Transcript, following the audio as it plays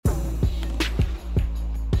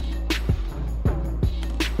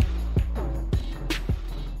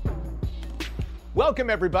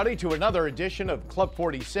Welcome, everybody, to another edition of Club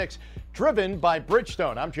 46, driven by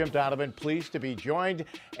Bridgestone. I'm Jim Donovan, pleased to be joined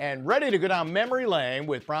and ready to go down memory lane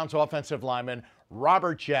with Browns offensive lineman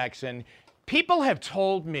Robert Jackson. People have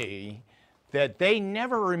told me that they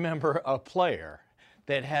never remember a player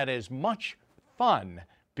that had as much fun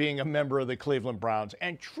being a member of the Cleveland Browns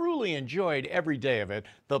and truly enjoyed every day of it,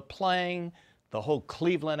 the playing, the whole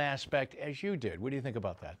Cleveland aspect, as you did. What do you think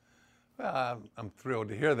about that? I'm thrilled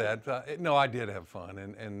to hear that. No, I did have fun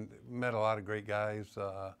and met a lot of great guys,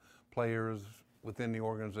 players within the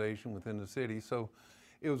organization, within the city. So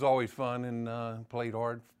it was always fun and played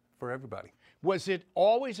hard for everybody. Was it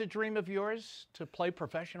always a dream of yours to play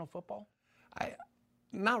professional football?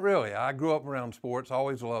 Not really. I grew up around sports,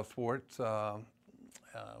 always loved sports.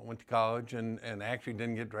 Went to college and actually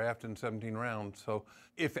didn't get drafted in 17 rounds. So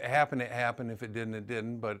if it happened, it happened. If it didn't, it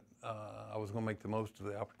didn't. But I was going to make the most of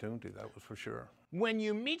the opportunity, that was for sure. When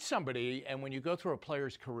you meet somebody and when you go through a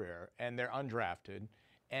player's career and they're undrafted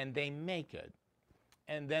and they make it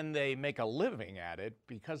and then they make a living at it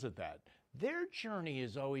because of that, their journey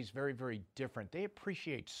is always very, very different. They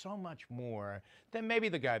appreciate so much more than maybe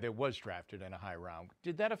the guy that was drafted in a high round.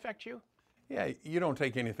 Did that affect you? Yeah, you don't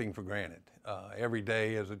take anything for granted. Every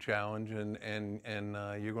day is a challenge, and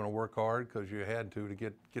you're going to work hard because you had to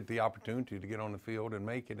get the opportunity to get on the field and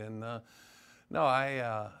make it. And no,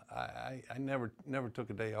 I never took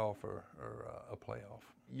a day off or a playoff.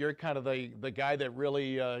 You're kind of the guy that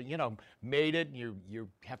really made it. You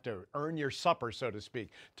have to earn your supper, so to speak,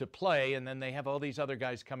 to play, and then they have all these other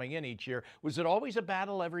guys coming in each year. Was it always a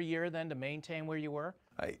battle every year then to maintain where you were?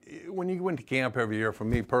 When you went to camp every year, for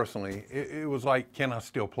me personally, it was like, can I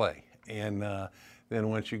still play? And then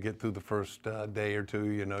once you get through the first day or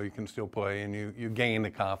two, you can still play, and you gain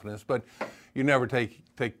the confidence. But you never take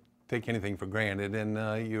anything for granted,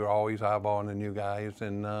 and you're always eyeballing the new guys.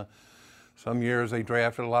 And some years they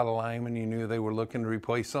drafted a lot of linemen. You knew they were looking to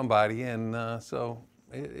replace somebody, and so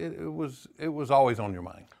it was always on your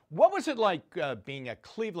mind. What was it like being a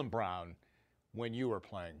Cleveland Brown when you were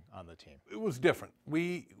playing on the team? It was different.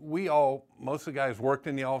 Most of the guys worked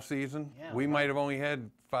in the off season. Yeah, we might have only had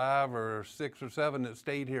 5 or 6 or 7 that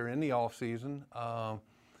stayed here in the off season.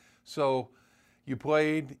 So you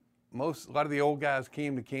played. A lot of the old guys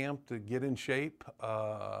came to camp to get in shape.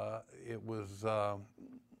 It was a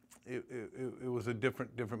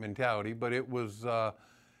different mentality, but it was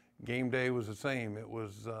game day was the same. It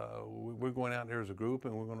was we're going out there as a group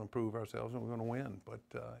and we're going to improve ourselves and we're going to win. But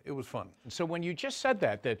it was fun. So when you just said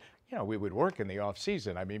that we would work in the off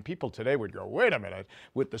season, I mean, people today would go, wait a minute,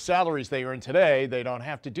 with the salaries they earn today, they don't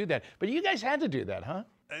have to do that. But you guys had to do that, huh?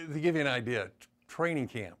 To give you an idea, training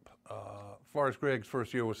camp. Forrest Gregg's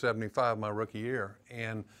first year was 75, my rookie year,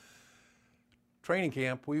 and training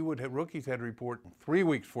camp, rookies had to report 3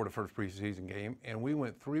 weeks before the first preseason game, and we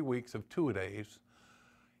went 3 weeks of two-a-days,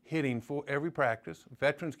 hitting for every practice.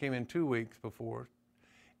 Veterans came in 2 weeks before.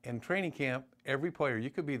 And training camp, every player, you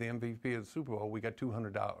could be the MVP of the Super Bowl, we got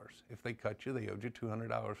 $200. If they cut you, they owed you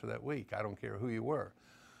 $200 for that week. I don't care who you were.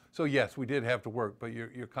 So yes, we did have to work, but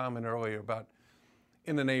your comment earlier about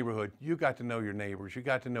in the neighborhood, you got to know your neighbors, you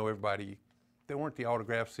got to know everybody. They weren't the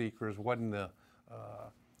autograph seekers, wasn't the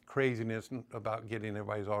craziness about getting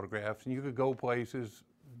everybody's autographs. And you could go places,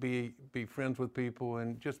 be friends with people,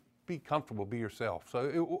 and just be comfortable, be yourself.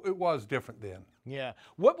 So it was different then. Yeah.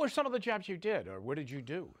 What were some of the jobs you did, or what did you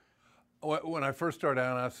do? When I first started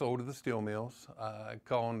out, I sold to the steel mills. I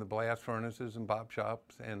called the blast furnaces and bop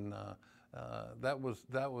shops, and that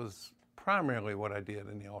was primarily what I did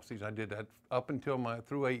in the off season. I did that up until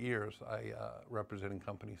through 8 years. I represented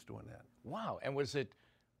companies doing that. Wow. And was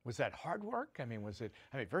that hard work? I mean, was it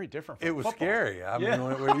very different from It was football? scary. I mean,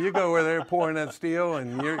 when you go where they're pouring that steel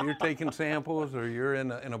and you're taking samples, or you're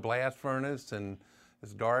in a blast furnace and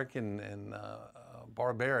it's dark and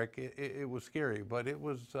barbaric, it was scary. But it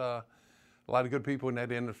was a lot of good people in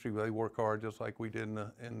that industry. They work hard just like we did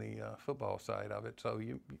in the football side of it. So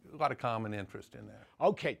a lot of common interest in that.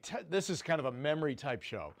 Okay, this is kind of a memory type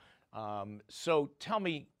show. So tell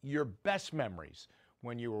me your best memories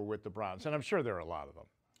when you were with the Browns, and I'm sure there are a lot of them.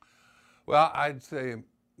 Well, I'd say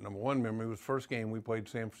number one memory was first game we played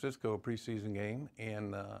San Francisco, a preseason game,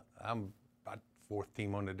 and I'm about 4th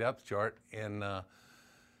team on the depth chart, and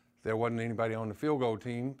there wasn't anybody on the field goal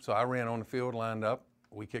team, so I ran on the field, lined up.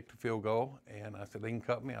 We kicked the field goal, and I said, they can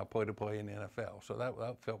cut me, I'll play to play in the NFL. So that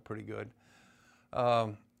felt pretty good.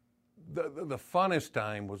 The funnest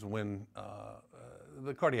time was when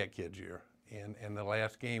the Cardiac Kids year, and the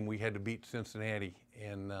last game we had to beat Cincinnati,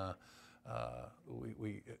 and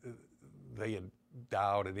they had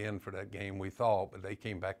dialed it in for that game, we thought, but they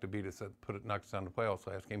came back to beat us, knocked us down the playoffs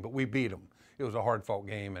last game. But we beat them. It was a hard-fought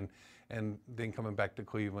game, and then coming back to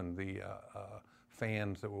Cleveland, the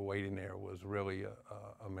fans that were waiting there was really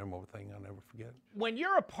a memorable thing I'll never forget. When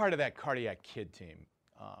you're a part of that Cardiac Kid team,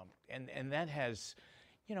 and that has,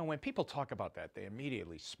 you know, when people talk about that, they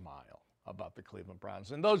immediately smile about the Cleveland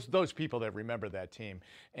Browns, and those people that remember that team,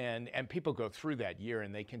 and people go through that year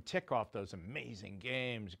and they can tick off those amazing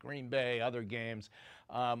games, Green Bay, other games.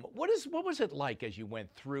 What was it like as you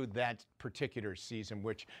went through that particular season,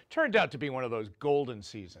 which turned out to be one of those golden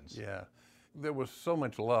seasons? Yeah, there was so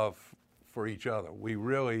much love for each other. We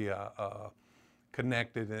really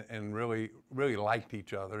connected and really liked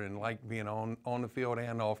each other and liked being on the field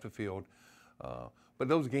and off the field. But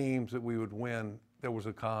those games that we would win, there was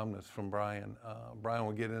a calmness from Brian. Brian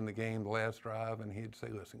would get in the game the last drive and he'd say,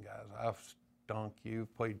 listen guys, I've stunk,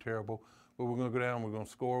 you've played terrible, but we're going to go down, we're going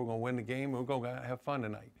to score, we're going to win the game, we're going to have fun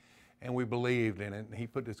tonight. And we believed in it, and he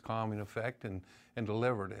put this calming effect and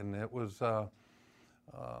delivered, and it was, that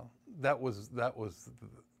was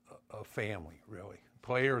a family, really.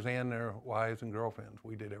 Players and their wives and girlfriends,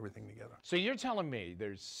 we did everything together. So you're telling me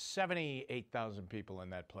there's 78,000 people in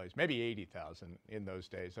that place, maybe 80,000 in those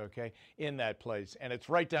days, okay, in that place, and it's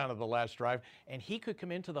right down to the last drive, and he could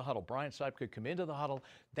come into the huddle, Brian Sipe could come into the huddle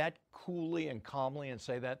that coolly and calmly and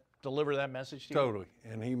say that, deliver that message to you? Totally,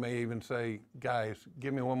 and he may even say, guys,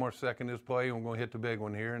 give me one more second this play, and we're going to hit the big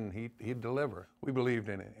one here, and he'd deliver. We believed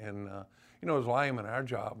in it, and you know, as linemen, our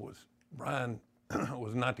job was, Brian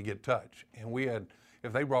was not to get touched, and we had,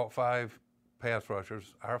 if they brought 5 pass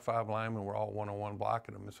rushers, our 5 linemen were all one-on-one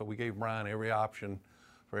blocking them. And so we gave Brian every option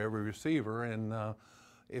for every receiver. And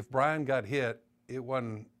if Brian got hit, it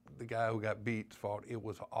wasn't the guy who got beat's fault. It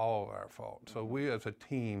was all of our fault. So we as a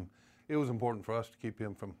team, it was important for us to keep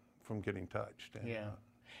him from getting touched. And, yeah.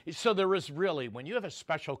 So there is really, when you have a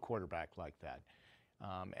special quarterback like that,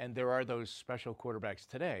 and there are those special quarterbacks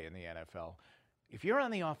today in the NFL, if you're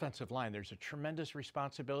on the offensive line, there's a tremendous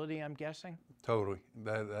responsibility, I'm guessing? Totally.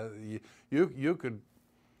 You could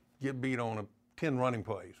get beat on 10 running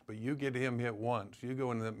plays, but you get him hit once, you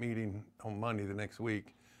go into that meeting on Monday the next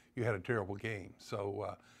week, you had a terrible game.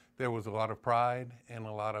 So there was a lot of pride and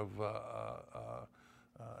a lot of,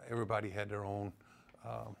 everybody had their own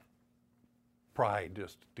pride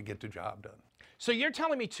just to get the job done. So you're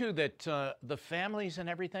telling me too that the families and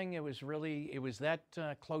everything, it was that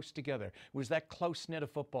close together. It was that close-knit a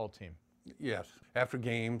football team. Yes. After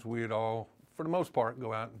games, we'd all, for the most part,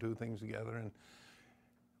 go out and do things together. And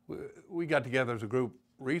we got together as a group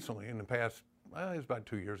recently in the past, well, it was about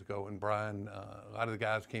 2 years ago, and Brian, a lot of the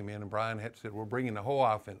guys came in, and Brian had said, we're bringing the whole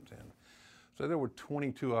offense in. So there were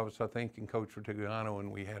 22 of us, I think, and Coach Rutigliano,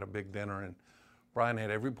 and we had a big dinner, and Brian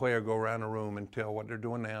had every player go around the room and tell what they're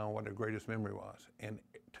doing now, what their greatest memory was. And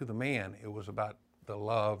to the man, it was about the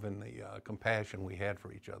love and the compassion we had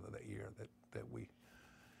for each other that year that we,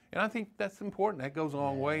 and I think that's important. That goes a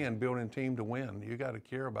long way in building a team to win. You got to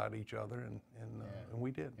care about each other, and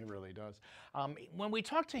we did. It really does. When we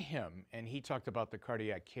talked to him, and he talked about the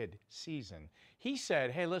Cardiac Kid season, he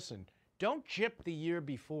said, hey, listen, don't gyp the year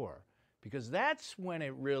before, because that's when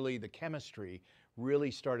it really, the chemistry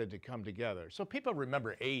really started to come together. So people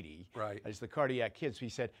remember 80 as the Cardiac Kids. He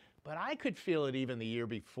said, but I could feel it even the year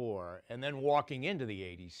before. And then walking into the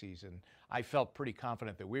 80 season, I felt pretty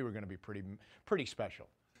confident that we were going to be pretty special.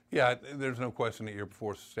 Yeah, there's no question the year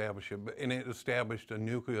before established it, and it established a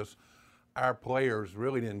nucleus. Our players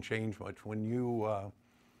really didn't change much. When you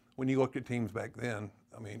looked at teams back then,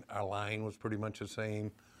 I mean, our line was pretty much the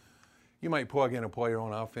same. You might plug in a player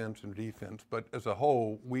on offense and defense, but as a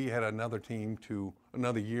whole, we had another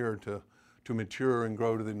year to mature and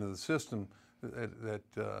grow into the system that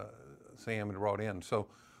Sam had brought in. So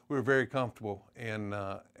we were very comfortable, and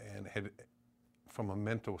had, from a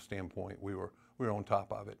mental standpoint, we were on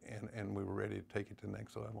top of it, and we were ready to take it to the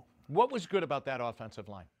next level. What was good about that offensive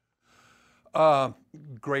line?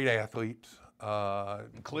 Great athletes.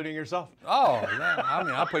 Including yourself? Oh, yeah. I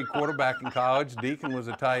mean, I played quarterback in college. Deacon was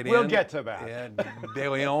a tight end. We'll get to that. Yeah, De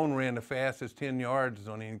Leon ran the fastest 10 yards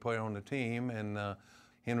on any player on the team, and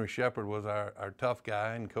Henry Shepard was our tough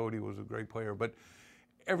guy, and Cody was a great player. But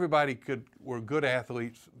everybody were good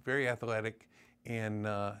athletes, very athletic, and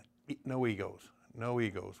no egos. No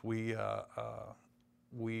egos. We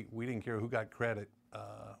didn't care who got credit.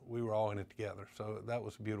 We were all in it together. So that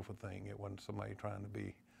was a beautiful thing. It wasn't somebody trying to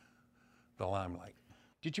be the limelight.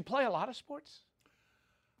 Did you play a lot of sports?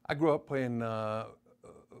 I grew up playing,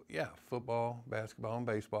 football, basketball, and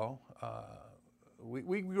baseball.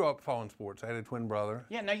 We grew up following sports. I had a twin brother.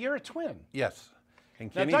 Yeah, now you're a twin. Yes.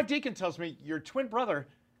 And Now, Doug Deacon tells me your twin brother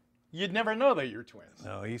You'd never know that you're twins.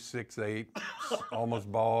 No, he's 6'8",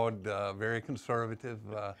 almost bald, very conservative.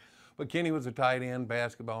 But Kenny was a tight end,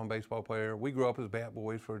 basketball and baseball player. We grew up as bat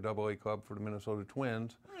boys for a AA club for the Minnesota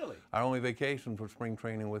Twins. Really? Our only vacation was spring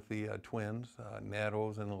training with the Twins.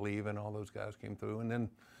 Nettles and Leva and all those guys came through. And then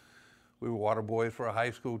we were water boys for a high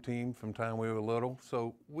school team from the time we were little.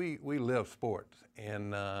 So we lived sports.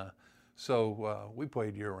 And so we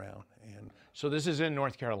played year round. And So this is in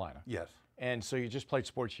North Carolina. yes, And so you just played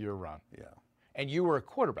sports year round. yeah. And you were a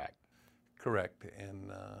quarterback. Correct,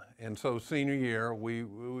 and so senior year we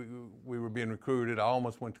were being recruited. I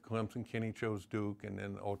almost went to Clemson. Kenny chose Duke, and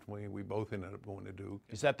then ultimately we both ended up going to Duke.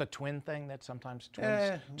 Is that the twin thing that sometimes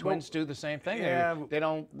twins do the same thing? Yeah. They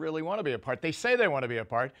don't really want to be apart. They say they want to be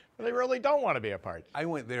apart, but they really don't want to be apart. I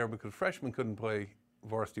went there because freshmen couldn't play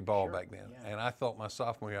varsity ball back then, and I thought my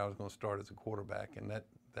sophomore year I was going to start as a quarterback, and that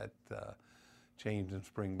changed in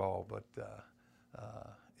spring ball, but.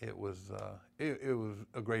 It was a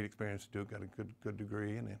great experience at Duke. Got a good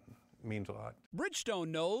degree, and it means a lot. Bridgestone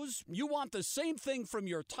knows you want the same thing from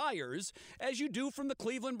your tires as you do from the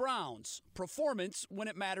Cleveland Browns. Performance when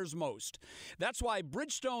it matters most. That's why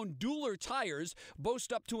Bridgestone Dueler tires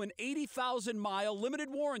boast up to an 80,000-mile limited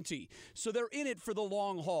warranty, so they're in it for the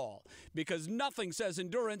long haul. Because nothing says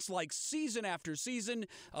endurance like season after season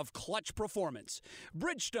of clutch performance.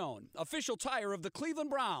 Bridgestone, official tire of the Cleveland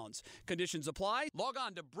Browns. Conditions apply. Log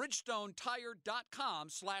on to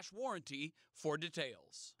bridgestonetire.com/warranty for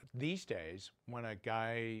details. These days, when a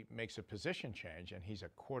guy makes a position change and he's a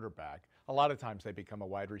quarterback, a lot of times they become a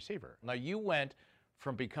wide receiver. Now, you went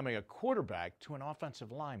from becoming a quarterback to an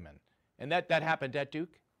offensive lineman, and that happened at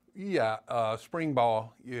Duke? Yeah, spring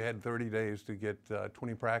ball, you had 30 days to get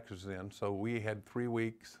 20 practices in. So we had 3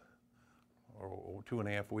 weeks or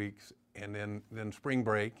 2.5 weeks, and then spring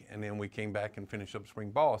break, and then we came back and finished up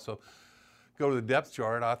spring ball. So go to the depth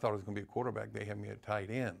chart, I thought it was going to be a quarterback. They had me at tight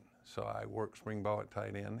end. So I worked spring ball at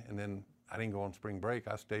tight end, and then I didn't go on spring break.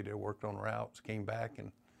 I stayed there, worked on routes, came back,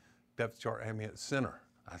 and depth chart had me at center.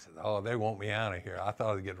 I said, oh, they want me out of here. I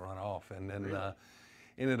thought I'd get run off. And then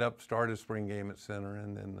ended up started spring game at center,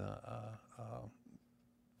 and then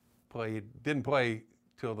didn't play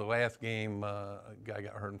till the last game. A guy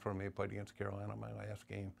got hurt in front of me. Played against Carolina my last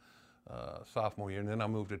game, sophomore year. And then I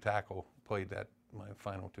moved to tackle, played that my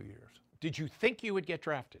final 2 years. Did you think you would get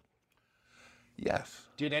drafted? Yes.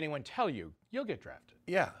 Did anyone tell you you'll get drafted?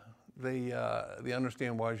 Yeah. The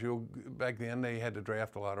understand was back then they had to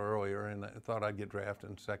draft a lot earlier, and I thought I'd get drafted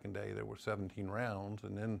in second day. There were 17 rounds,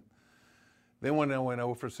 and then when I went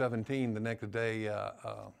over for 17, the next day,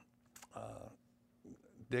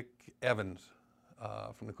 Dick Evans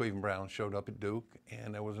from the Cleveland Browns showed up at Duke,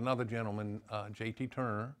 and there was another gentleman, J.T.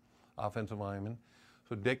 Turner, offensive lineman.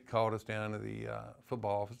 So Dick called us down to the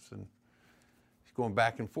football office, and he's going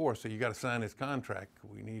back and forth. So you got to sign this contract.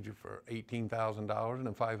 We need you for $18,000 and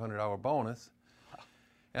a $500 bonus.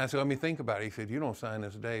 And I said, let me think about it. He said, you don't sign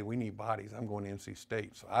this day. We need bodies. I'm going to NC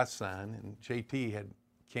State. So I signed, and JT had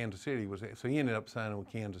Kansas City so he ended up signing with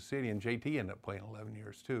Kansas City, and JT ended up playing 11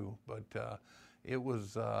 years too. But it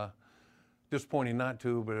was disappointing not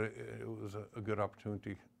to, but it was a good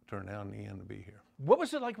opportunity to turn out in the end to be here. What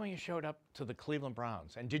was it like when you showed up to the Cleveland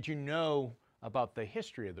Browns? And did you know about the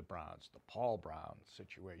history of the Browns, the Paul Brown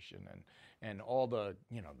situation, and all the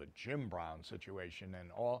Jim Brown situation,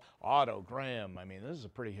 and all Otto Graham? I mean, this is a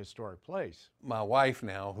pretty historic place. My wife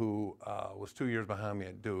now, who was 2 years behind me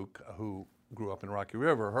at Duke, who grew up in Rocky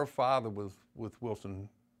River, her father was with Wilson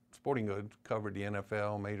Sporting Goods, covered the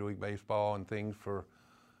NFL, Major League Baseball, and things for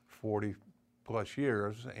 40 plus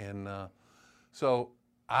years, and so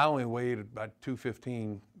I only weighed about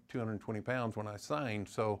 215, 220 pounds when I signed.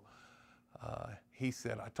 So he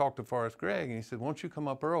said, I talked to Forrest Gregg, and he said, won't you come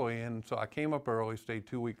up early? And so I came up early, stayed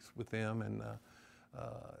 2 weeks with them, and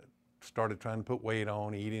started trying to put weight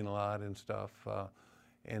on, eating a lot and stuff.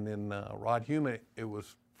 And then Rod Heumann, it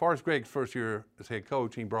was Forrest Gregg's first year as head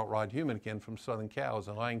coach. He brought Rod Heumann in from Southern Cal as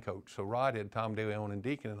a line coach. So Rod had Tom DeLeon and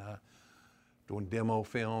Deacon and I doing demo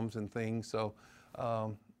films and things. So,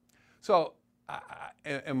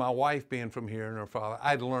 and my wife being from here and her father,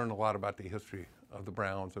 I'd learned a lot about the history of the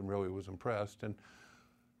Browns and really was impressed. And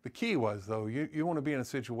the key was, though, you want to be in a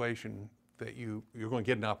situation that you're going to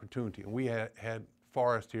get an opportunity. And we had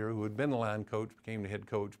Forrest here, who had been the line coach, became the head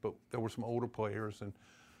coach, but there were some older players and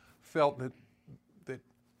felt that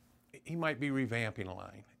he might be revamping a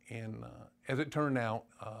line. And as it turned out,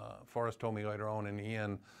 Forrest told me later on in the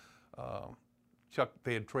end, Chuck,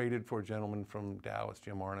 they had traded for a gentleman from Dallas,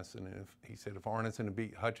 Jim Arneson, and he said if Arneson had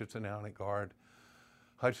beat Hutchinson out at guard,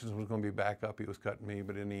 Hutchinson was going to be back up. He was cutting me,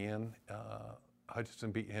 but in the end,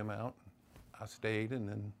 Hutchinson beat him out. I stayed and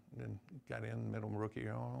then got in middle rookie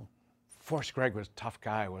year on. Forrest Gregg was a tough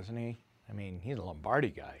guy, wasn't he? I mean, he's a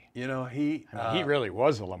Lombardi guy. You know, he really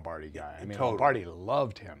was a Lombardi guy. I mean, total. Lombardi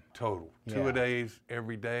loved him. Total. Yeah. 2-a-days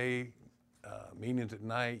every day, meetings at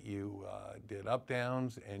night. You did up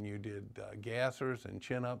downs and you did gassers and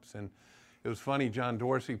chin ups. And it was funny, John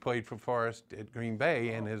Dorsey played for Forrest at Green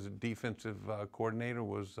Bay, and his defensive coordinator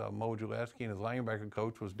was Mo Gillespie, and his linebacker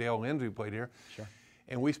coach was Dale Lindsey, who played here. Sure.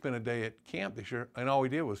 And we spent a day at camp this year, and all we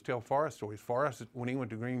did was tell Forrest stories. Forrest, when he went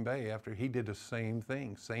to Green Bay, after he did the same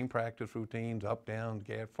thing, same practice routines, up, down,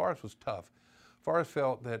 gas. Forrest was tough. Forrest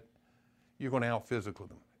felt that you're going to out-physical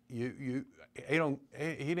them. He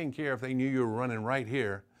didn't care if they knew you were running right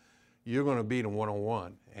here. You're going to beat them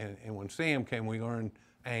one-on-one. And when Sam came, we learned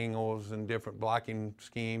angles and different blocking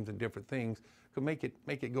schemes and different things could make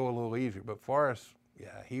it go a little easier. But Forrest,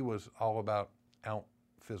 yeah, he was all about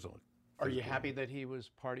out-physical. Are you happy that he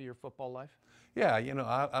was part of your football life? Yeah, you know,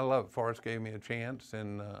 I love it. Forrest gave me a chance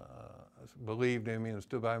and believed in me and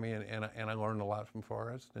stood by me, and I learned a lot from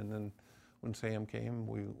Forrest. And then when Sam came,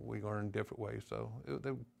 we learned different ways. So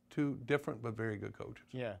they were two different but very good coaches.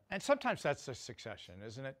 Yeah, and sometimes that's the succession,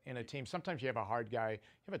 isn't it, in a team? Sometimes you have a hard guy,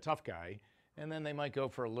 you have a tough guy, and then they might go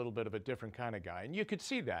for a little bit of a different kind of guy. And you could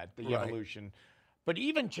see that, the evolution. But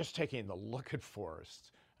even just taking the look at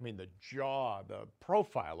Forrest, I mean, the jaw, the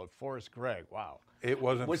profile of Forrest Gregg, wow. It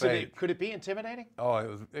wasn't fake. Could it be intimidating?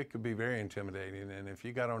 Oh, it could be very intimidating. And if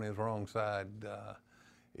you got on his wrong side,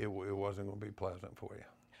 it wasn't going to be pleasant for you.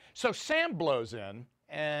 So Sam blows in,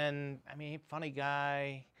 and, I mean, funny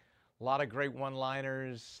guy, a lot of great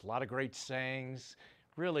one-liners, a lot of great sayings.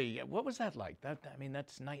 Really, what was that like? I mean,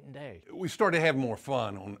 that's night and day. We started having more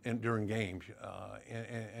fun during games,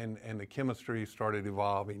 and the chemistry started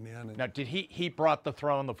evolving then. Now, did he brought the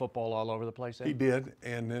throwing the football all over the place? He did,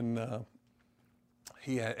 and then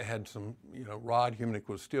he had some, you know, Rod Humnick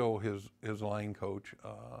was still his line coach.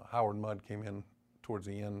 Howard Mudd came in towards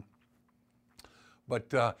the end.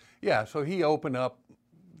 But, yeah, so he opened up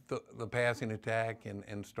the passing attack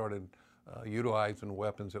and started utilizing the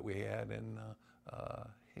weapons that we had, and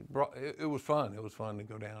it was fun. It was fun to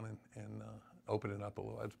go down and open it up a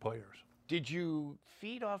little as players. Did you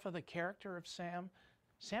feed off of the character of Sam?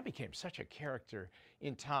 Sam became such a character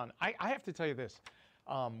in town. I have to tell you this.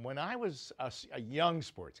 When I was a young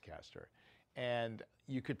sportscaster, and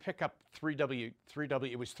you could pick up 3W,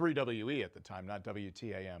 it was 3WE at the time, not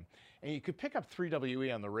WTAM. And you could pick up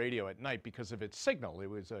 3WE on the radio at night because of its signal. It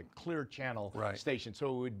was a clear channel station, so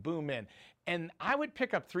it would boom in. And I would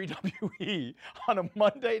pick up 3WE on a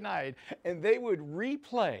Monday night, and they would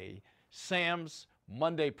replay Sam's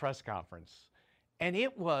Monday press conference. And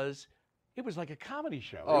it was like a comedy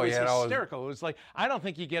show. Oh, it was hysterical. It was like, I don't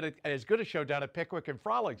think you get as good a show down at Pickwick and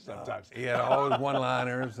Frolic sometimes. He had all his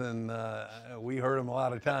one-liners, and we heard him a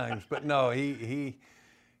lot of times. But no, he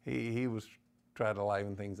was trying to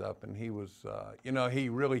liven things up, and he was, you know, he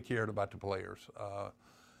really cared about the players.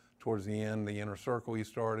 Towards the end, the inner circle he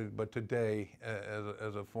started. But today,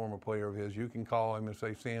 as a former player of his, you can call him and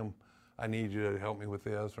say, Sam, I need you to help me with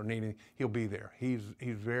this, or he'll be there. He's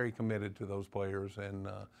very committed to those players, and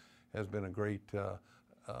has been a great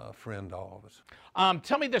friend to all of us.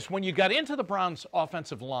 Tell me this: when you got into the Browns'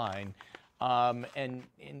 offensive line, and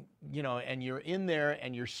you know, and you're in there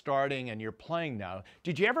and you're starting and you're playing now,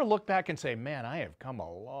 did you ever look back and say, "Man, I have come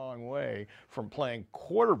a long way from playing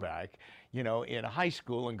quarterback, you know, in high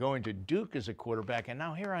school and going to Duke as a quarterback, and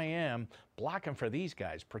now here I am blocking for these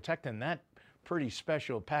guys, protecting that pretty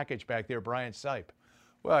special package back there, Brian Sipe"?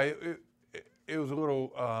 Well, it was a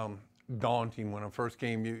little daunting when I first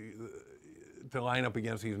came to line up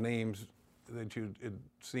against these names that you'd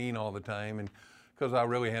seen all the time, and because I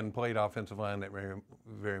really hadn't played offensive line that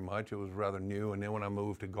very much, it was rather new. And then when I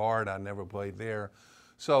moved to guard, I never played there.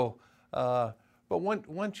 So, but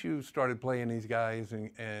once you started playing these guys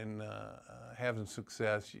and having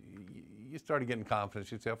success, you started getting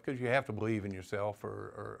confidence in yourself, because you have to believe in yourself,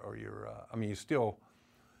 or you're. I mean, you still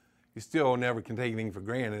never can take anything for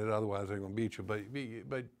granted, otherwise they're going to beat you.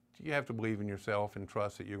 But you have to believe in yourself and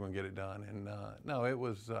trust that you're going to get it done. And no, it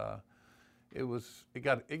gets to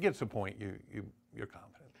the point you're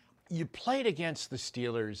confident. You played against the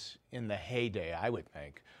Steelers in the heyday, I would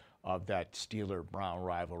think, of that Steeler-Brown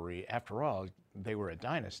rivalry. After all, they were a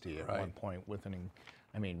dynasty at one point with an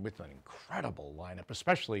incredible lineup,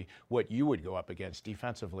 especially what you would go up against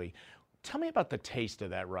defensively. Tell me about the taste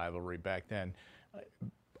of that rivalry back then.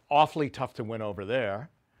 Awfully tough to win over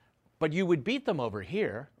there, but you would beat them over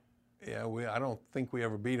here. Yeah, I don't think we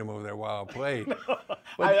ever beat them over there while I played.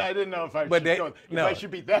 I didn't know if I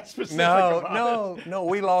should be that specific. No,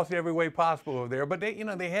 we lost every way possible over there. But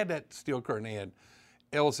they had that steel curtain. They had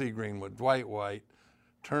L.C. Greenwood, Dwight White,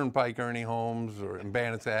 Turnpike, Ernie Holmes, and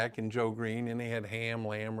Banaszak, and Joe Green, and they had Ham,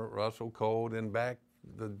 Lambert, Russell, Cole, and back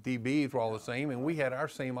the DBs were all the same, and we had our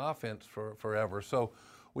same offense forever. So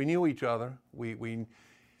we knew each other.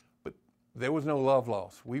 But there was no love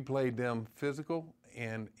lost. We played them physical,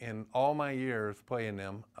 and in all my years playing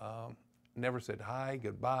them, never said hi,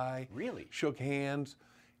 goodbye. Really? Shook hands,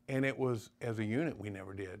 and it was as a unit we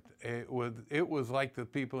never did. It was like the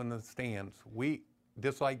people in the stands. We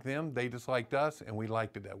disliked them, they disliked us, and we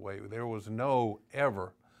liked it that way. There was no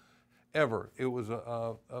ever. It was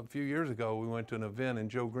a few years ago, we went to an event, and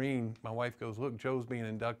Joe Green, my wife goes, look, Joe's being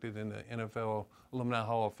inducted in the NFL Alumni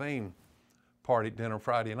Hall of Fame party dinner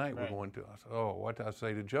Friday night we're going to. I said, oh, what did I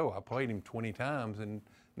say to Joe? I played him 20 times and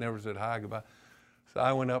never said hi, goodbye. So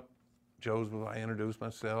I went up, I introduced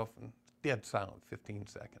myself, and dead silent, 15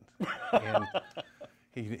 seconds. And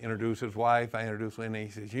he introduced his wife, I introduced Lynn, and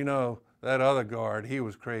he says, you know, that other guard, he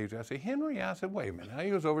was crazy. I said, Henry? I said, wait a minute.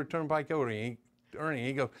 He was over at Turnpike Ernie.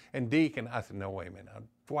 He goes, and Deacon. I said, no, wait a minute.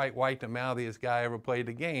 Dwight White, the mouthiest guy ever played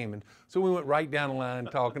the game. And so we went right down the line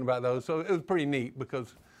talking about those. So it was pretty neat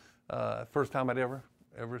because first time I'd ever,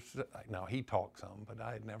 no, he talked some, but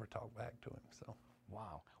I had never talked back to him. So.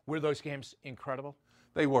 Wow. Were those games incredible?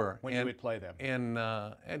 They were. When you would play them.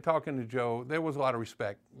 And talking to Joe, there was a lot of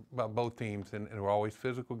respect by both teams, and they were always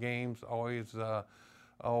physical games,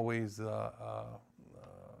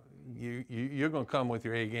 you're going to come with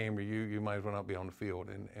your A game, or you might as well not be on the field.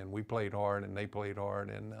 And we played hard, and they played hard,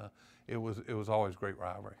 and it was always great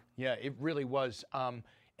rivalry. Yeah, it really was.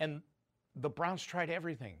 And the Browns tried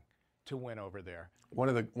everything to win over there. One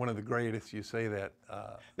of the greatest. You say that.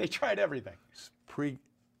 They tried everything.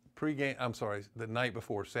 Pre-game. I'm sorry. The night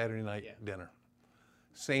before, Saturday night dinner.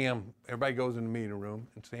 Sam. Everybody goes in the meeting room,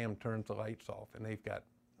 and Sam turns the lights off, and they've got.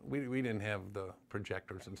 We didn't have the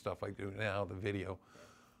projectors and stuff like that now, the video.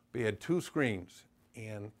 We had two screens,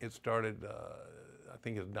 and it started, I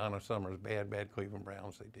think it's Donna Summers, Bad Cleveland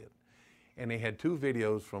Browns they did. And they had two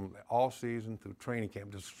videos from all season through training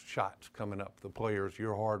camp, just shots coming up, the players,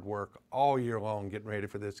 your hard work all year long getting ready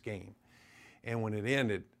for this game. And when it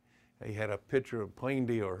ended, they had a picture of plain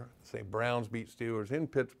dealer, say Browns beat Steelers in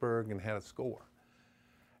Pittsburgh, and had a score.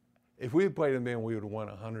 If we had played them then, we would have won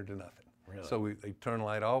 100-0. Really? So they turned the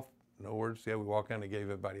light off, no words. Yeah, we walk out and gave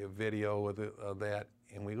everybody a video of that,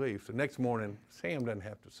 and we leave. So next morning, Sam doesn't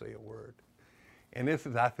have to say a word. And this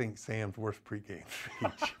is, I think, Sam's worst pregame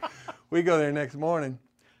speech. We go there next morning,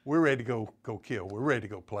 we're ready to go kill. We're ready to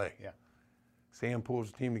go play. Yeah. Sam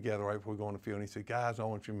pulls the team together right before we go on the field, and he said, guys, I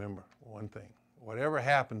want you to remember one thing. Whatever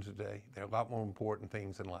happens today, there are a lot more important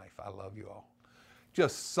things in life. I love you all.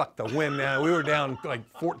 Just sucked the wind down. We were down like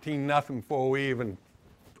 14-0 before we even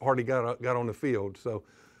hardly got on the field. So,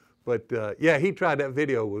 but yeah, he tried that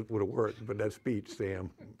video would have worked, but that speech, Sam,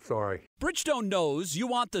 sorry. Bridgestone knows you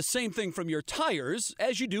want the same thing from your tires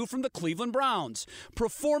as you do from the Cleveland Browns.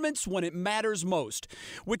 Performance when it matters most,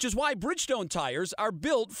 which is why Bridgestone tires are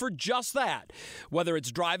built for just that. Whether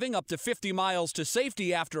it's driving up to 50 miles to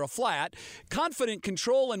safety after a flat, confident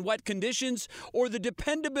control in wet conditions, or the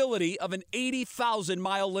dependability of an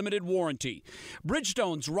 80,000-mile limited warranty,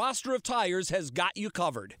 Bridgestone's roster of tires has got you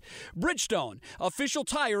covered. Bridgestone, official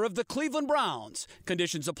tire of the Cleveland Browns.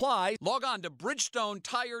 Conditions apply. Log on to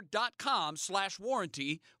bridgestonetire.com/warranty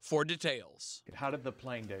for details. How did the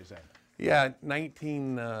playing days end? Yeah,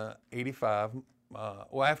 1985.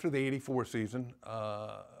 Well, after the '84 season,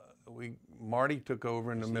 Marty took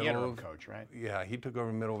over in the middle of coach, right? Yeah, he took over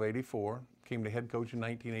in the middle of '84. Came to head coach in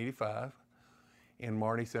 1985, and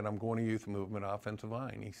Marty said, "I'm going to youth movement offensive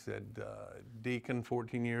line." He said, "Deacon,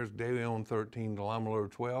 14 years, De Leon, 13,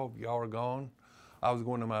 DeLamelo, 12. Y'all are gone." I was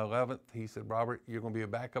going to my 11th. He said, "Robert, you're going to be a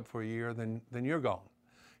backup for a year, then you're gone."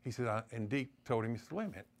 He said, and Deke told him, he said, "Wait a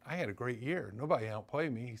minute, I had a great year. Nobody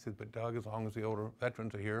outplayed me." He said, "But Doug, as long as the older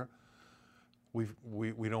veterans are here, we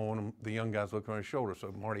don't want the young guys looking on his shoulder."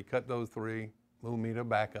 So Marty cut those three, moved me to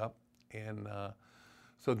backup. And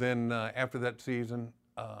so then after that season,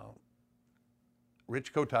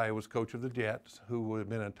 Rich Kotay was coach of the Jets, who had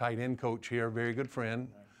been a tight end coach here, a very good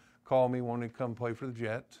friend, called me, wanted to come play for the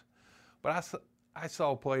Jets. But I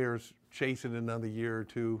saw players chase it another year or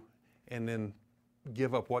two and then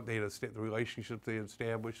give up what the relationships they had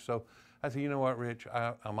established. So I said, "You know what, Rich,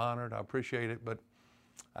 I'm honored, I appreciate it, but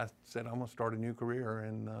I said I'm going to start a new career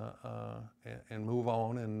and move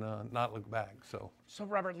on and not look back." So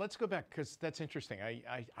Robert, let's go back, because that's interesting.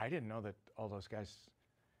 I didn't know that all those guys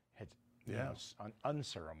you know,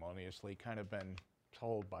 unceremoniously kind of been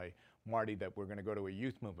told by Marty that we're going to go to a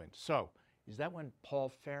youth movement. So is that when Paul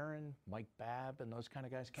Farron, Mike Babb, and those kind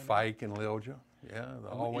of guys came in? Fike and Lilja,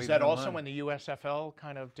 yeah. Is that also when the USFL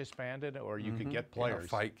kind of disbanded, or you could get players?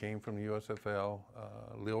 Yeah, Fike came from the USFL.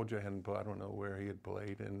 Lilja hadn't, I don't know where he had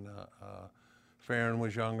played, and Farron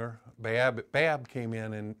was younger. Babb came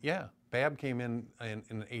in, and Babb came in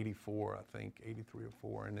 84, I think, 83 or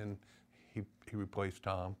 4, and then he replaced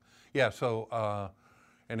Tom. Yeah, so,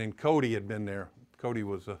 and then Cody had been there. Cody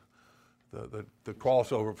was the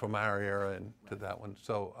crossover from our era and to that one.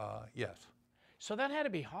 So yes. So that had to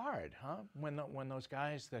be hard, huh? When those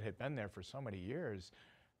guys that had been there for so many years,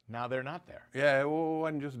 now they're not there. Yeah, it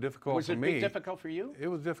wasn't just difficult for me. Was it difficult for you? It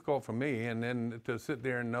was difficult for me, and then to sit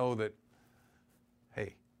there and know that,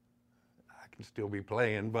 hey, I can still be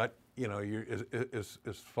playing, but you know, it's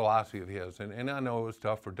philosophy of his, and I know it was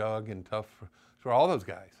tough for Doug and tough for all those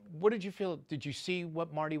guys. What did you feel? Did you see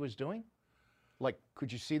what Marty was doing? Like,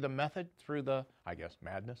 could you see the method through the, I guess,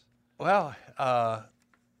 madness? Well,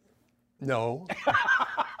 no,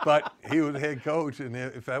 but he was head coach, and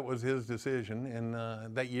if that was his decision,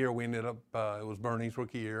 and that year we ended up, it was Bernie's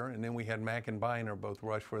rookie year, and then we had Mack and Biner both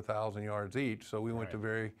rush for 1,000 yards each, so we went to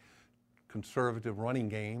very conservative running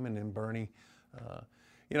game, and then Bernie,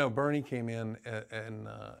 you know, Bernie came in and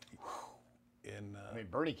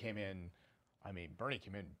I mean, Bernie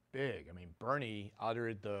came in big. I mean, Bernie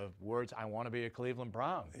uttered the words, "I want to be a Cleveland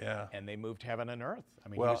Brown." Yeah. And they moved heaven and earth. I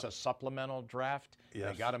mean, Well, it was a supplemental draft.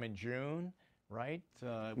 yes. They got him in June, right?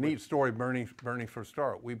 Neat story, Bernie for a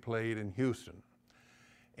start. We played in Houston,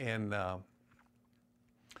 and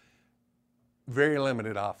very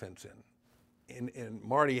limited offense and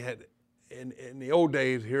Marty had, in the old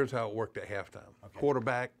days, here's how it worked at halftime. Okay.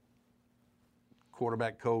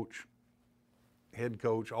 Quarterback coach, head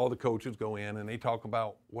coach, all the coaches go in and they talk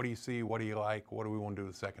about what do you see, what do you like, what do we want to do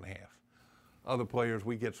the second half. Other players,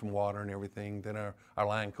 we get some water and everything. Then our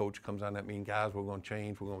line coach comes on that meeting, guys, we're going to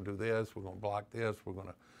change, we're going to do this, we're going to block this,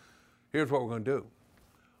 here's what we're going to do.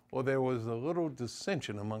 Well, there was a little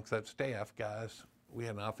dissension amongst that staff, guys. We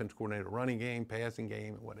had an offense coordinator, running game, passing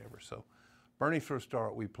game, and whatever. So Bernie's first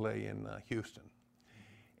start, we play in Houston.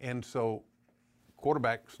 And so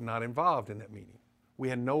quarterback's not involved in that meeting. We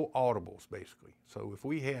had no audibles, basically. So if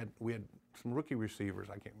we had some rookie receivers,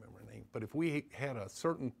 I can't remember the name, but if we had a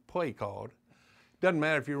certain play called, doesn't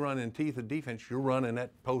matter if you're running teeth of defense, you're running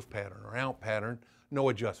that post pattern or out pattern, no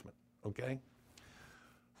adjustment, okay?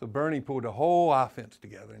 So Bernie pulled the whole offense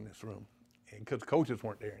together in this room. And because coaches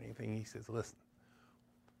weren't there or anything, he says, listen,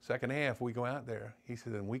 second half, we go out there. He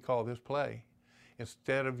said, and we call this play.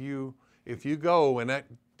 Instead of you, if you go and that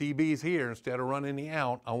DB's here, instead of running the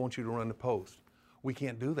out, I want you to run the post. We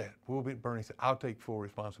can't do that. Bernie said, I'll take full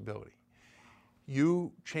responsibility.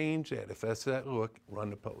 You change that. If that's that look,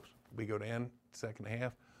 run the post. We go down, second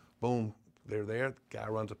half, boom, they're there. The guy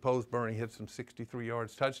runs a post. Bernie hits him 63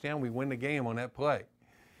 yards, touchdown. We win the game on that play.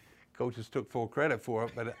 Coaches took full credit for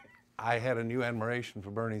it, but I had a new admiration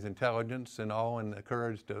for Bernie's intelligence and all, and the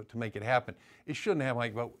courage to make it happen. It shouldn't have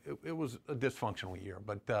it was a dysfunctional year,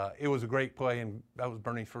 but it was a great play, and that was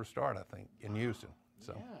Bernie's first start, I think, in Houston.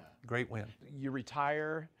 So great win. You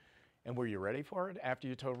retire, and were you ready for it after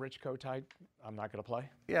you told Rich Kotite, I'm not going to play?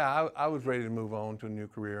 Yeah, I was ready to move on to a new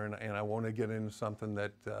career, and I wanted to get into something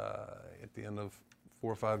that at the end of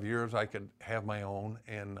 4 or 5 years I could have my own.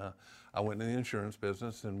 And I went in the insurance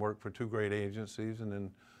business and worked for 2 great agencies, and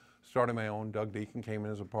then started my own. Doug Deacon came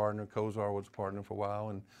in as a partner. Kozar was a partner for a while,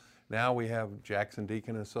 and now we have Jackson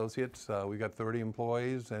Deacon Associates. We got 30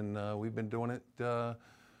 employees, and we've been doing it,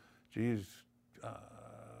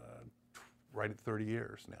 right at 30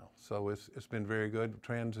 years now. So it's been very good,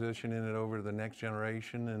 transitioning it over to the next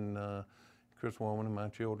generation, and Chris Woman and my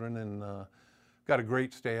children, and got a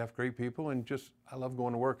great staff, great people, and just, I love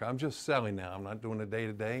going to work. I'm just selling now. I'm not doing it day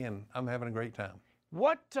to day, and I'm having a great time.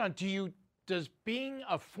 What does being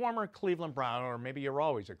a former Cleveland Brown, or maybe you're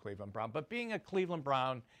always a Cleveland Brown, but being a Cleveland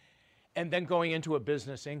Brown and then going into a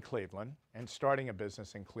business in Cleveland and starting a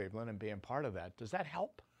business in Cleveland and being part of that, does that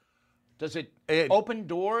help? Does it open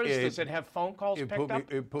doors? Does it have phone calls picked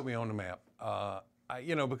up? It put me on the map.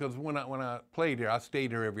 Because when I played here, I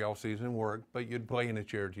stayed here every offseason and worked, but you'd play in the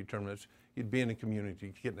charity tournaments. You'd be in the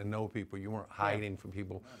community, getting to know people. You weren't hiding from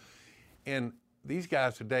people. And these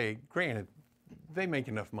guys today, granted, they make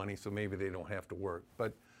enough money, so maybe they don't have to work.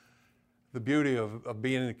 But the beauty of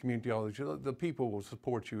being in the community, the people will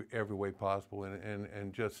support you every way possible,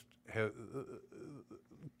 and just have.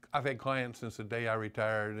 I've had clients since the day I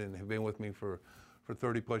retired and have been with me for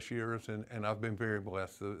for 30-plus years, and I've been very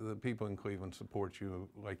blessed. The people in Cleveland support you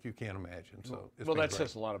like you can't imagine. So it's Well, been that great.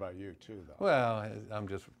 says a lot about you too, though. Well, I'm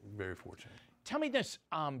just very fortunate. Tell me this: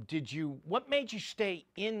 what made you stay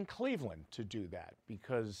in Cleveland to do that?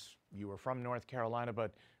 Because you were from North Carolina,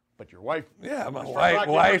 but your wife. Yeah, my was from wife,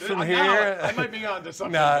 Rocky wife's Mountain. from Now, here. I might be on to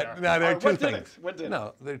something No, there. no, there are What two did it? things. What did it?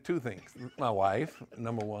 No, there are two things. My wife,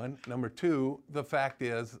 number one. Number two, the fact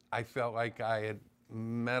is, I felt like I had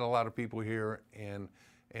met a lot of people here, and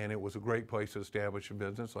it was a great place to establish a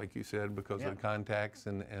business, like you said, because of the contacts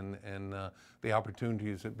and the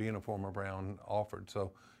opportunities that being a former Brown offered.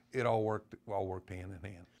 So it all worked hand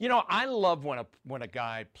in hand. You know, I love when a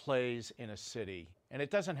guy plays in a city, and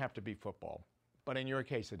it doesn't have to be football, but in your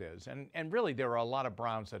case it is. And really, there are a lot of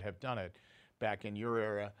Browns that have done it back in your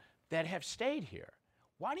era that have stayed here.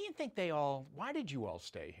 Why do you think why did you all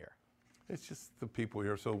stay here? It's just the people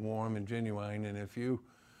here are so warm and genuine, and if you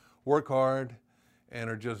work hard and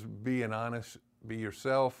are just being honest, be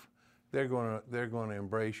yourself, they're going to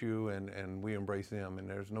embrace you, and we embrace them. And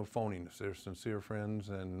there's no phoniness. They're sincere friends,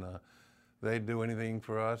 and they do anything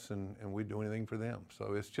for us, and we do anything for them.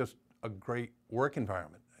 So it's just a great work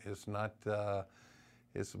environment. It's not,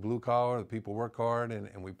 it's blue collar. The people work hard,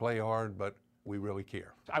 and we play hard, but we really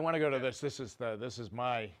care. I want to go to this. This is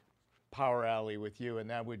my power alley with you, and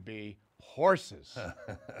that would be horses.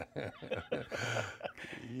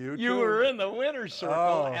 You were in the winner's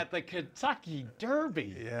circle at the Kentucky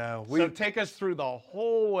Derby. Yeah. So take us through the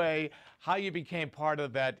whole way, how you became part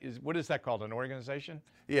of that. What is that called, an organization?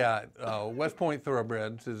 Yeah, West Point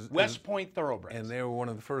Thoroughbreds is West Point Thoroughbreds. and they were one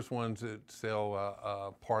of the first ones that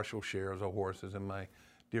sell partial shares of horses. And my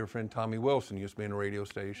dear friend Tommy Wilson used to be in the radio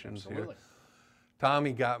stations here.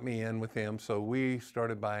 Tommy got me in with him, so we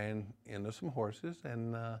started buying into some horses,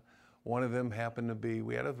 and one of them happened to be,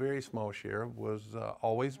 we had a very small share, was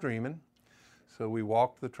Always Dreamin'. So we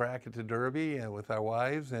walked the track at the Derby with our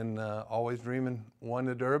wives, and Always Dreamin' won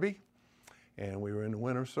the Derby, and we were in the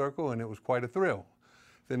winner's circle, and it was quite a thrill.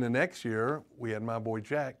 Then the next year, we had my boy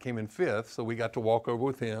Jack came in 5th, so we got to walk over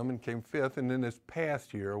with him and came 5th. And then this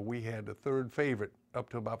past year, we had the 3rd favorite up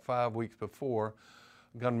to about 5 weeks before,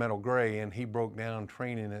 Gunmetal Gray, and he broke down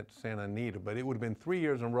training at Santa Anita. But it would have been 3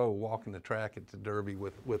 years in a row walking the track at the Derby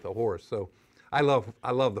with a horse. So I love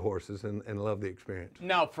the horses and love the experience.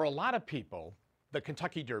 Now, for a lot of people, the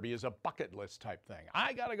Kentucky Derby is a bucket list type thing.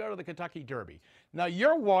 I got to go to the Kentucky Derby. Now,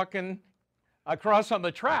 you're walking across on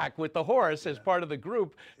the track with the horse as part of the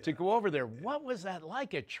group to go over there. What was that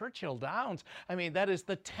like at Churchill Downs? I mean, that is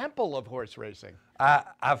the temple of horse racing.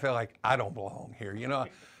 I feel like I don't belong here. You know,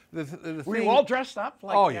 Were you all dressed up?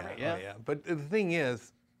 Like oh yeah. But the thing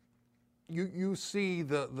is, you see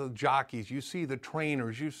the jockeys, you see the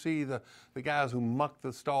trainers, you see the guys who muck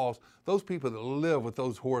the stalls, those people that live with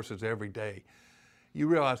those horses every day. You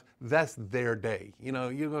realize that's their day. You know,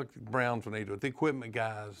 you look at Browns when they do it, the equipment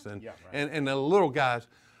guys and the little guys.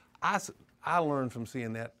 I learned from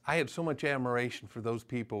seeing that. I had so much admiration for those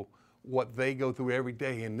people, what they go through every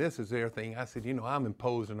day, and this is their thing. I said, you know, I'm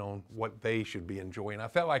imposing on what they should be enjoying. I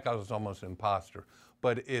felt like I was almost an imposter,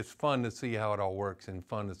 but it's fun to see how it all works and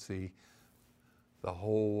fun to see the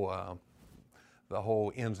whole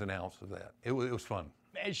ins and outs of that. It was fun.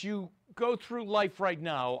 As you go through life right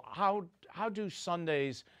now, how do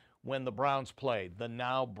Sundays when the Browns play, the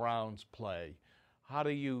now Browns play, how do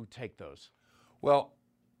you take those? Well,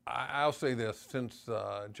 I'll say this, since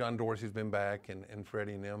John Dorsey's been back and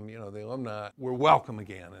Freddie and them, you know, the alumni, we're welcome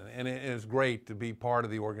again. And it is great to be part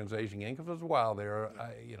of the organization again, because it was a while there,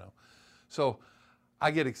 you know. So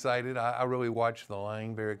I get excited. I really watch the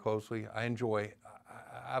line very closely. I enjoy,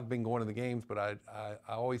 I've been going to the games, but I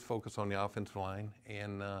always focus on the offensive line.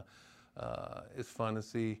 And it's fun to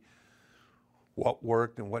see what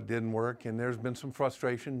worked and what didn't work, and there's been some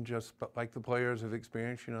frustration, just like the players have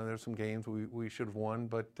experienced. You know, there's some games we should have won,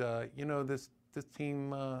 but you know, this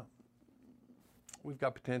team, we've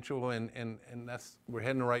got potential, and we're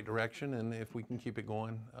heading the right direction, and if we can keep it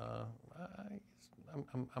going,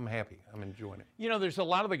 I'm happy. I'm enjoying it. You know, there's a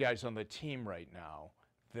lot of the guys on the team right now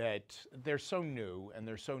that they're so new, and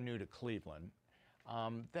they're so new to Cleveland,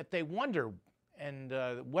 that they wonder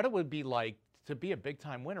what it would be like to be a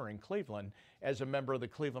big-time winner in Cleveland as a member of the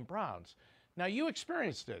Cleveland Browns. Now, you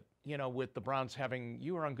experienced it, you know, with the Browns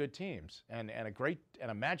you were on good teams and a great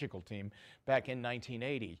and a magical team back in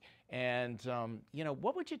 1980. And, you know,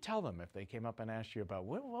 what would you tell them if they came up and asked you about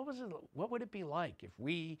what would it be like if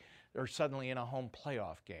we are suddenly in a home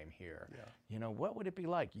playoff game here? Yeah. You know, what would it be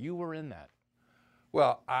like? You were in that.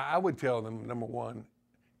 Well, I would tell them, number one,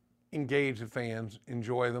 engage the fans,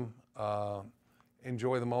 enjoy them.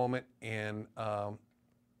 Enjoy the moment, and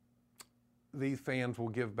these fans will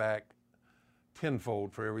give back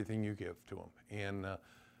tenfold for everything you give to them. And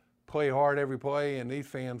play hard every play, and these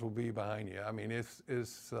fans will be behind you. I mean, it's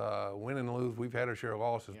win and lose. We've had our share of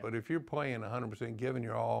losses, but if you're playing 100%, giving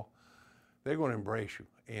your all, they're going to embrace you.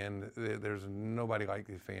 And there's nobody like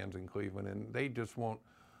these fans in Cleveland, and they just want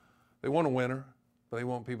a winner. They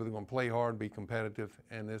want people that are going to play hard, be competitive,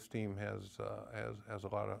 and this team has a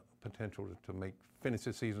lot of potential to finish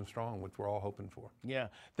this season strong, which we're all hoping for. Yeah,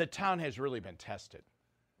 the town has really been tested,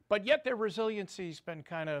 but yet their resiliency's been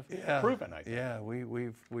kind of proven, I think. Yeah,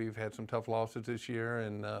 we've had some tough losses this year,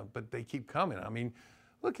 and but they keep coming. I mean,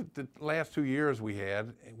 look at the last 2 years we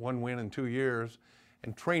had, 1 win in 2 years,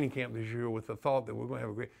 and training camp this year with the thought that we're going to have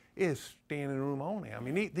a great, is standing room only. I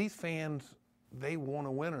mean, these fans, they want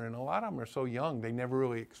a winner, and a lot of them are so young, they never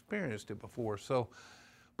really experienced it before. So,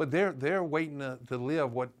 but they're waiting to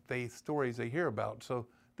live what stories they hear about. So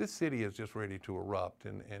this city is just ready to erupt,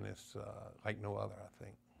 and it's like no other, I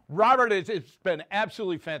think. Robert, it's been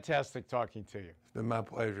absolutely fantastic talking to you. It's been my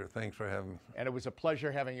pleasure. Thanks for having me. And it was a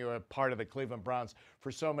pleasure having you a part of the Cleveland Browns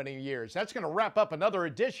for so many years. That's going to wrap up another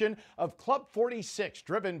edition of Club 46,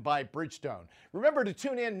 driven by Bridgestone. Remember to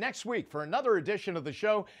tune in next week for another edition of the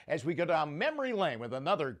show as we go down memory lane with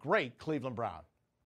another great Cleveland Brown.